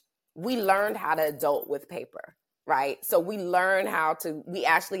age, we learned how to adult with paper, right? So we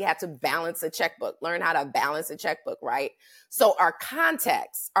actually had to balance a checkbook, learn how to balance a checkbook, right? So our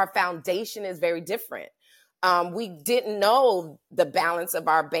context, our foundation is very different. We didn't know the balance of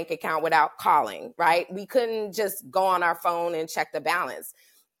our bank account without calling, right? We couldn't just go on our phone and check the balance.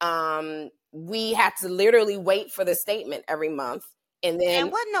 We had to literally wait for the statement every month. And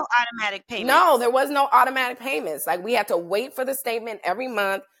wasn't no automatic payments. No, there was no automatic payments. Like, we had to wait for the statement every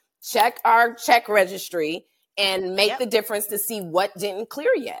month, check our check registry, and make the difference to see what didn't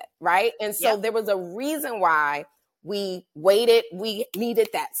clear yet, right? And so there was a reason why we waited. We needed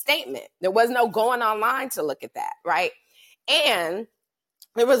that statement. There was no going online to look at that, right? And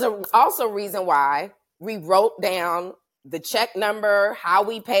there was also a reason why we wrote down the check number, how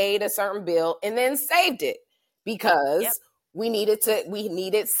we paid a certain bill, and then saved it because we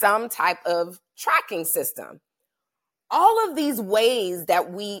needed some type of tracking system. All of these ways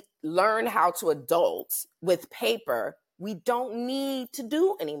that we learn how to adult with paper, we don't need to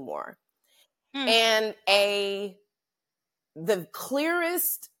do anymore. And the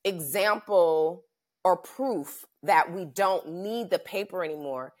clearest example or proof that we don't need the paper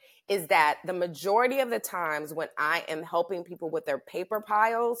anymore is that the majority of the times when I am helping people with their paper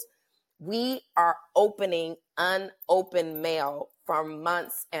piles, we are opening unopened mail for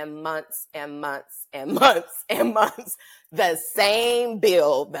months and months and months and months and months. The same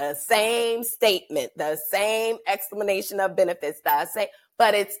bill, the same statement, the same explanation of benefits,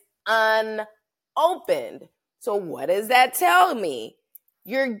 but it's unopened. So what does that tell me?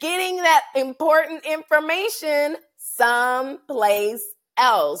 You're getting that important information someplace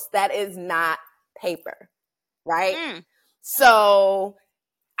else that is not paper, right? So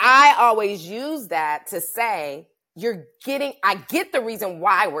I always use that to say, I get the reason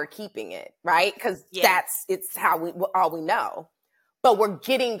why we're keeping it, right? Because it's all we know. But we're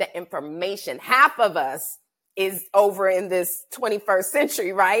getting the information. Half of us is over in this 21st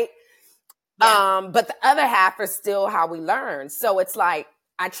century, right? Yeah. But the other half are still how we learn. So it's like,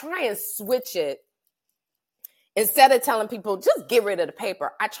 I try and switch it Instead of telling people, just get rid of the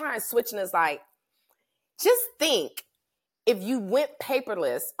paper, I try and switch, and it's like, just think, if you went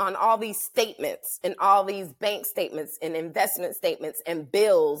paperless on all these statements and all these bank statements and investment statements and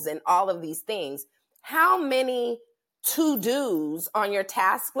bills and all of these things, how many to-dos on your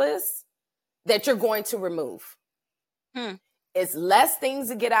task list that you're going to remove? It's less things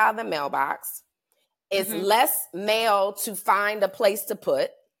to get out of the mailbox. It's less mail to find a place to put.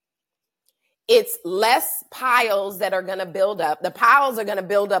 It's less piles that are going to build up. The piles are going to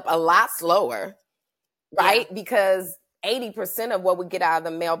build up a lot slower, right? Yeah. Because 80% of what we get out of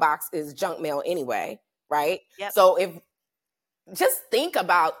the mailbox is junk mail anyway, right? Yep. So just think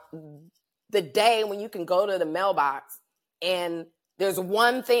about the day when you can go to the mailbox and there's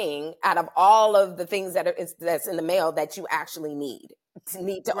one thing out of all of the things that's in the mail that you actually need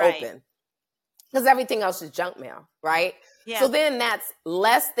to open. Because everything else is junk mail, right? Yeah. So then that's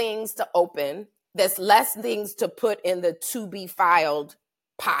less things to open. That's less things to put in the to be filed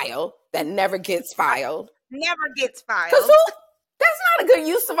pile that never gets filed. Never gets filed. Because that's not a good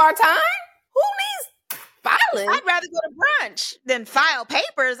use of our time. Who needs filing? I'd rather go to brunch than file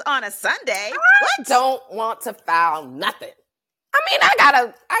papers on a Sunday. I don't want to file nothing. I mean,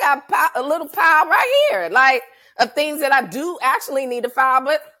 I got a little pile right here, like of things that I do actually need to file,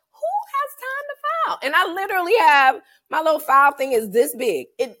 but who has time to file? And I literally have my little file thing is this big.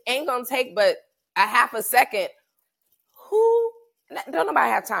 It ain't gonna take but a half a second. Don't nobody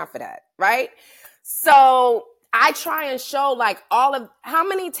have time for that, right? So I try and show like all of how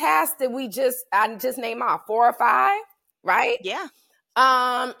many tasks did I just name off 4 or 5, right? Yeah.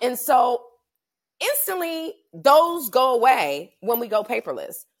 And so instantly those go away when we go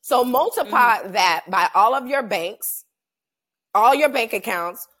paperless. So multiply that by all of your banks, all your bank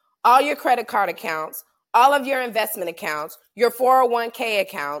accounts, all your credit card accounts, all of your investment accounts, your 401k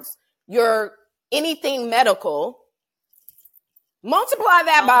accounts, your anything medical. Multiply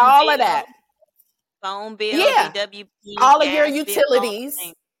that by all of that. Phone bill, DWP, all of your utilities,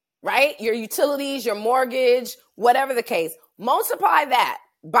 right? Your utilities, your mortgage, whatever the case. Multiply that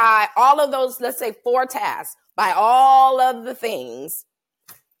by all of those, let's say 4 tasks, by all of the things.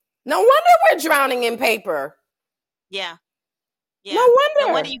 No wonder we're drowning in paper. Yeah. No wonder.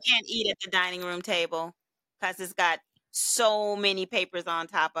 No wonder you can't eat at the dining room table because it's got so many papers on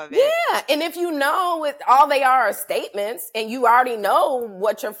top of it. Yeah. And if you know all they are statements and you already know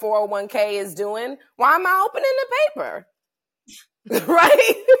what your 401k is doing, why am I opening the paper?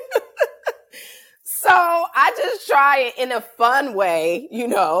 Right? So I just try it in a fun way,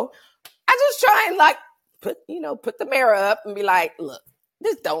 I just try and like put the mirror up and be like, look,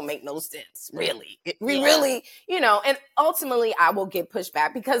 this don't make no sense, really. Really, and ultimately I will get pushed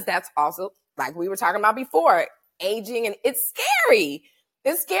back because that's also, like we were talking about before, aging, and it's scary.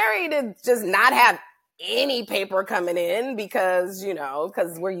 It's scary to just not have any paper coming in because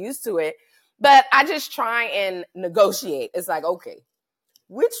we're used to it. But I just try and negotiate. It's like, okay,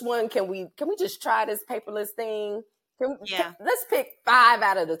 which one can we just try this paperless thing? Let's pick 5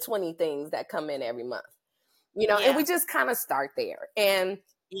 out of the 20 things that come in every month. And we just kind of start there. And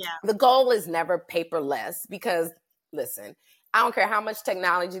the goal is never paperless because, listen, I don't care how much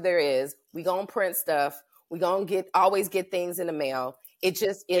technology there is. We going to print stuff. We going to always get things in the mail. It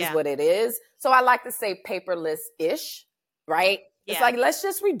just is what it is. So I like to say paperless-ish, right? Yeah. It's like, let's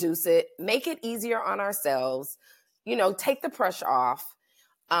just reduce it, make it easier on ourselves, take the pressure off,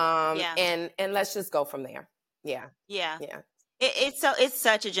 and let's just go from there. Yeah. It's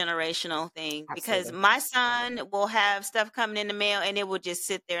such a generational thing. Absolutely. Because my son will have stuff coming in the mail and it will just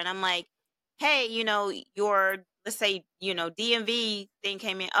sit there. And I'm like, hey, your, let's say, DMV thing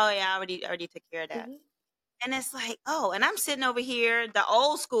came in. Oh yeah, I already took care of that. Mm-hmm. And it's like, oh, and I'm sitting over here the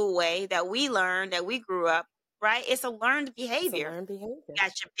old school way that we learned, that we grew up, right? It's a learned behavior. You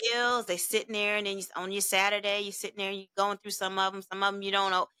got your bills, they sitting there, and then on your Saturday, you're sitting there, you're going through some of them you don't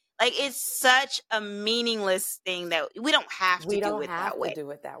know. Like, it's such a meaningless thing that we don't have to do it that way.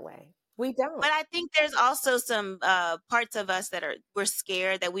 We don't. But I think there's also some parts of us that we're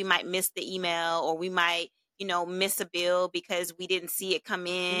scared that we might miss the email, or we might, miss a bill because we didn't see it come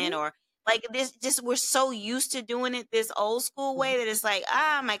in, or like this, just we're so used to doing it this old school way that it's like,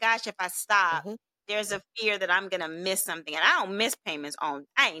 oh my gosh, if I stop, there's a fear that I'm gonna miss something. And I don't miss payments on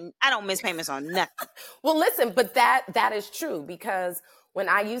I don't miss payments on nothing. Well, listen, but that is true, because when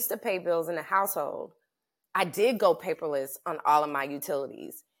I used to pay bills in the household, I did go paperless on all of my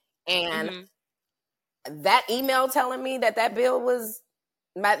utilities. And that email telling me that bill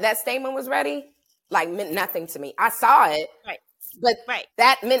that statement was ready, like, meant nothing to me. I saw it. Right. But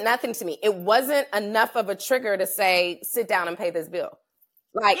that meant nothing to me. It wasn't enough of a trigger to say, sit down and pay this bill.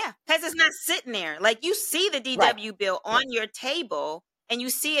 Like, yeah, because it's not sitting there. Like, you see the DW bill on your table, and you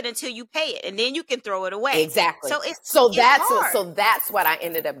see it until you pay it, and then you can throw it away. exactly. So it's So that's what I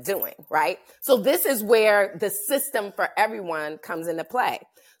ended up doing, right? So this is where the system for everyone comes into play.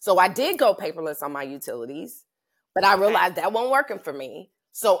 So I did go paperless on my utilities, but I realized that wasn't working for me.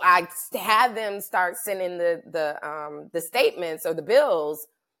 So I had them start sending the statements or the bills,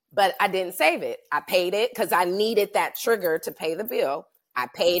 but I didn't save it. I paid it because I needed that trigger to pay the bill. I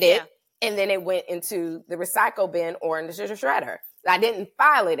paid it, and then it went into the recycle bin or in the shredder. I didn't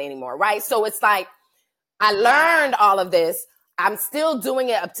file it anymore, right? So it's like I learned all of this. I'm still doing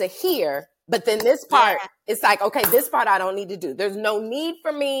it up to here, but then this part, it's like, okay, this part I don't need to do. There's no need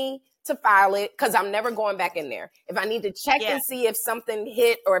for me to file it because I'm never going back in there. If I need to check and see if something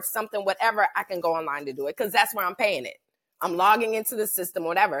hit or if something, whatever, I can go online to do it because that's where I'm paying it. I'm logging into the system,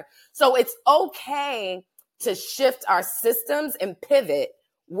 whatever. So it's okay to shift our systems and pivot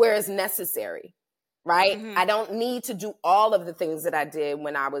where it's necessary, right? Mm-hmm. I don't need to do all of the things that I did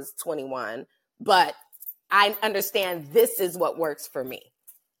when I was 21, but I understand this is what works for me.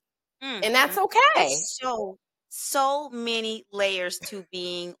 Mm-hmm. And that's okay. So many layers to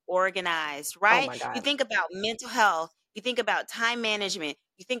being organized, right? Oh my God. You think about mental health, you think about time management,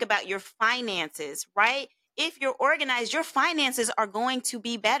 you think about your finances, right? If you're organized, your finances are going to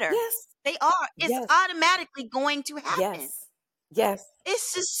be better. Yes. They are. It's automatically going to happen. Yes.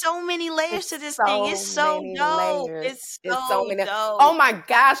 It's just so many layers to this thing. It's so dope. It's so dope. Oh my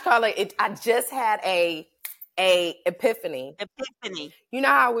gosh, Carla, I just had a epiphany. You know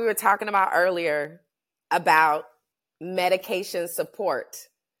how we were talking about earlier about medication support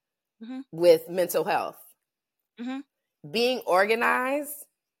with mental health? Mm-hmm. Being organized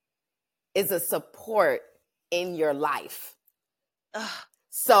is a support in your life. Ugh.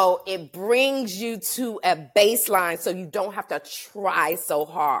 So it brings you to a baseline so you don't have to try so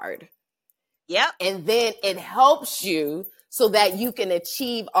hard. Yep. And then it helps you so that you can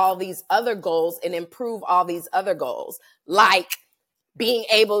achieve all these other goals and improve all these other goals, like being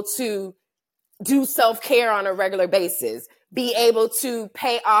able to do self-care on a regular basis, be able to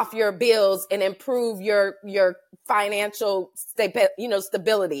pay off your bills and improve your financial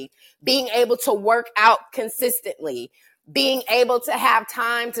stability, being able to work out consistently, being able to have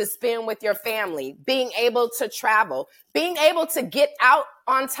time to spend with your family, being able to travel, being able to get out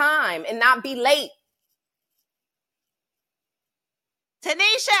on time and not be late.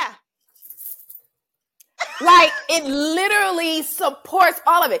 Tanisha. Like, it literally supports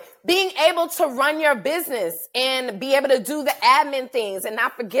all of it. Being able to run your business and be able to do the admin things and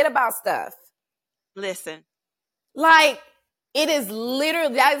not forget about stuff. Listen. Like, it is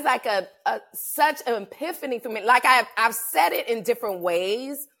literally, that is like such an epiphany for me. Like, I've said it in different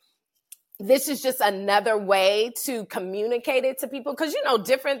ways. This is just another way to communicate it to people because,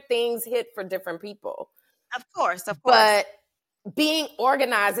 different things hit for different people. Of course. But being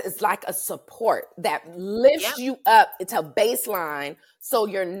organized is like a support that lifts you up to a baseline so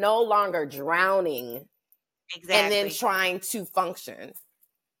you're no longer drowning and then trying to function.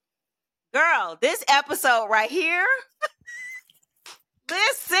 Girl, this episode right here,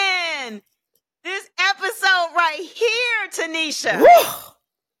 listen, this episode right here, Tanisha.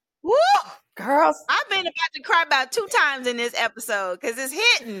 Woo! Woo! Girls. I've been about to cry about 2 times in this episode because it's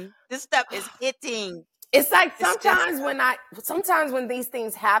hitting. This stuff is hitting. It's like sometimes when these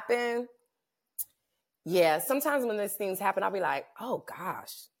things happen, sometimes when these things happen, I'll be like, oh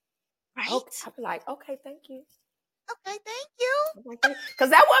gosh. Right. I'll be like, okay, thank you. Okay, thank you. Because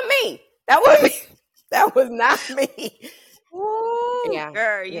that wasn't me. That was not me. Ooh, yeah.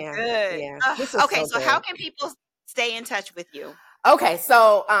 Girl, you're good. Yeah. Okay, so how can people stay in touch with you? Okay,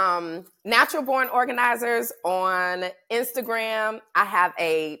 so Natural Born Organizers on Instagram. I have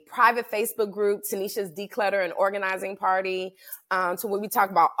a private Facebook group, Tanisha's Declutter and Organizing Party, to where we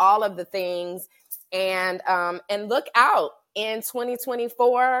talk about all of the things. And look out, in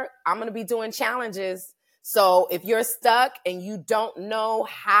 2024, I'm going to be doing challenges. So if you're stuck and you don't know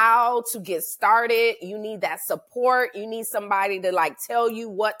how to get started, you need that support. You need somebody to tell you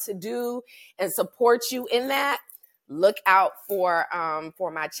what to do and support you in that. Look out for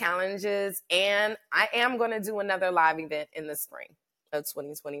my challenges, and I am going to do another live event in the spring of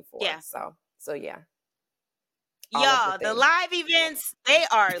 2024. Yeah. So yeah. Y'all, the live events, they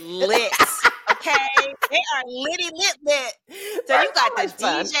are lit. Okay, they are litty lit. So you got the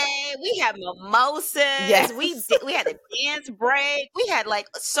DJ, we have mimosas, Yes. we had a dance break, we had like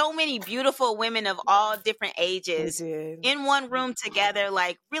so many beautiful women of all different ages in one room together,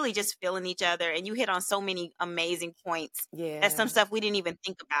 like really just feeling each other. And you hit on so many amazing points. Yeah. That's some stuff we didn't even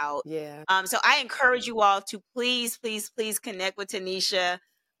think about. Yeah. So I encourage you all to please connect with Tanisha.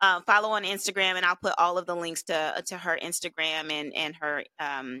 Follow on Instagram, and I'll put all of the links to her Instagram and her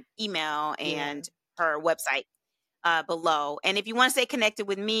email and her website below. And if you want to stay connected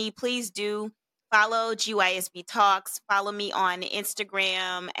with me, please do follow GYSB Talks. Follow me on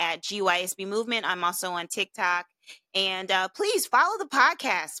Instagram at GYSB Movement. I'm also on TikTok. And please follow the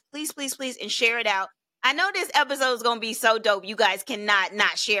podcast. Please, and share it out. I know this episode is going to be so dope. You guys cannot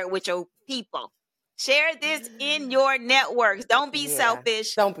not share it with your people. Share this in your networks. Don't be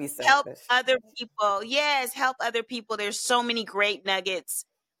selfish. Don't be selfish. Help other people. Yes, help other people. There's so many great nuggets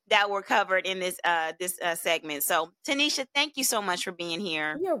that were covered in this segment. So, Tanisha, thank you so much for being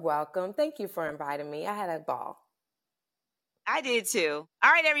here. You're welcome. Thank you for inviting me. I had a ball. I did too.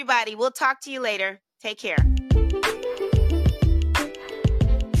 All right, everybody. We'll talk to you later. Take care.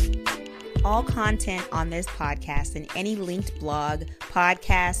 All content on this podcast and any linked blog,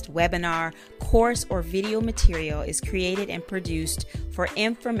 podcast, webinar, course, or video material is created and produced for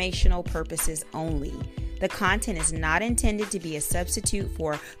informational purposes only. The content is not intended to be a substitute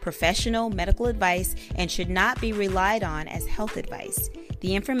for professional medical advice and should not be relied on as health advice.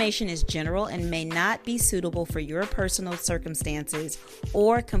 The information is general and may not be suitable for your personal circumstances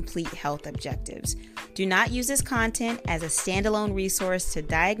or complete health objectives. Do not use this content as a standalone resource to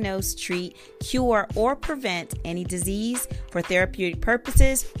diagnose, treat, cure, or prevent any disease for therapeutic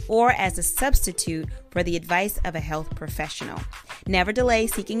purposes or as a substitute for the advice of a health professional. Never delay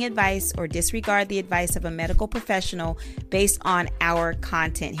seeking advice or disregard the advice of a medical professional based on our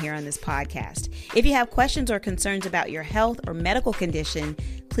content here on this podcast. If you have questions or concerns about your health or medical condition,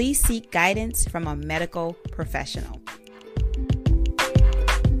 please seek guidance from a medical professional.